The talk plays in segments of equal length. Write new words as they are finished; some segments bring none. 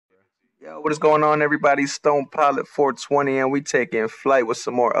Yo, what is going on, everybody? Stone Pilot 420, and we taking flight with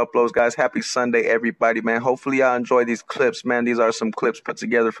some more uploads, guys. Happy Sunday, everybody, man. Hopefully, y'all enjoy these clips, man. These are some clips put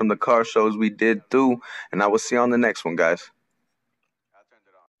together from the car shows we did do, and I will see you on the next one, guys.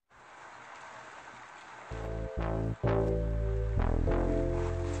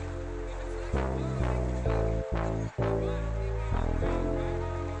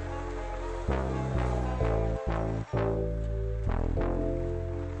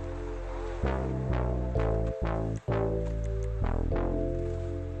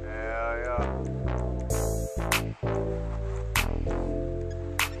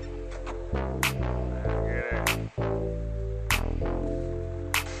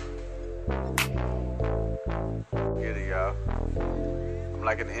 I'm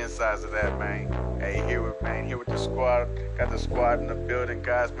liking the insides of that, man. Hey, here with the squad. Got the squad in the building,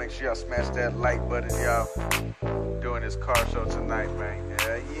 guys. Make sure y'all smash that like button, y'all. Doing this car show tonight, man.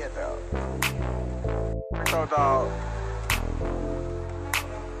 Yeah, dog. Rico, dog.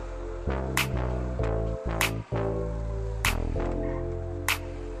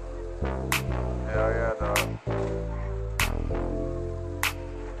 Hell yeah, dog.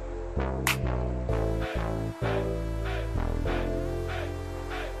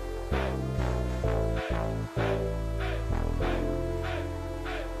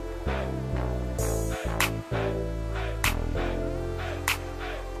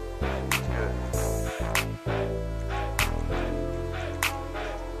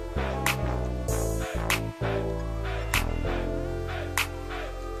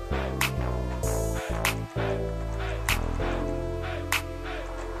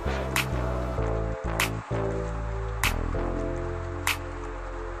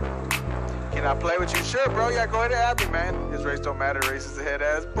 Can I play with you? Sure, bro. Yeah, go ahead and add me, man. His race don't matter. Races ahead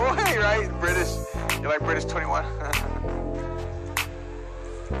ass boy, right? British. You're like British 21.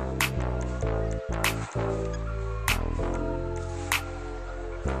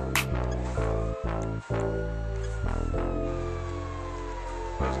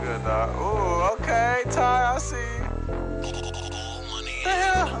 What's good, dog? Ooh, okay, Ty, I see you. The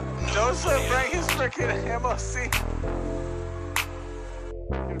hell? Joseph, bring his freaking MOC.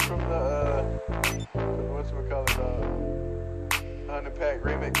 From the whatchamacallit, 100 pack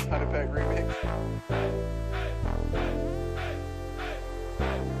remix.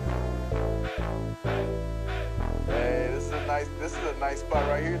 Hey, this is a nice spot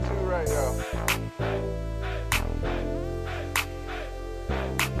right here too, right, yo.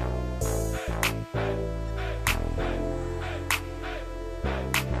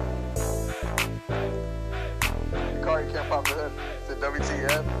 The car, you can't pop the hood. It's a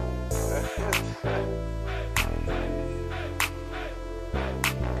WTF.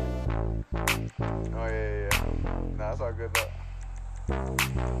 Oh yeah. Nah, it's all good though.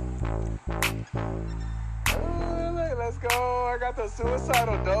 Oh, let's go. I got the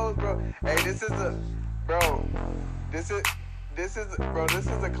suicidal dose, bro. Hey, this is a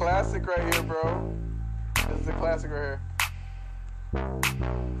classic right here, bro. This is a classic right here.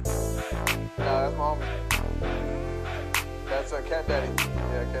 Nah, that's my homie. That's a Cat Daddy.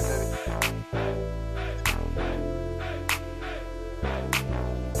 Yeah, Cat Daddy.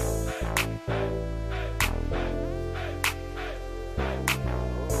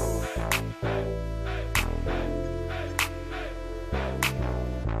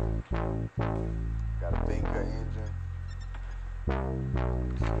 Got a Binka engine.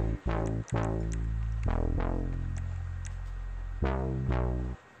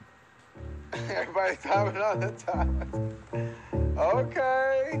 Everybody timing on the time.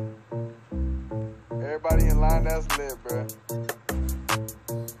 Okay. Everybody in line, that's lit, bro.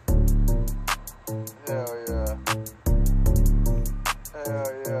 Hell yeah.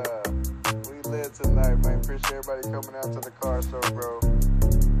 Hell yeah. We lit tonight, man. Appreciate everybody coming out to the car show, bro.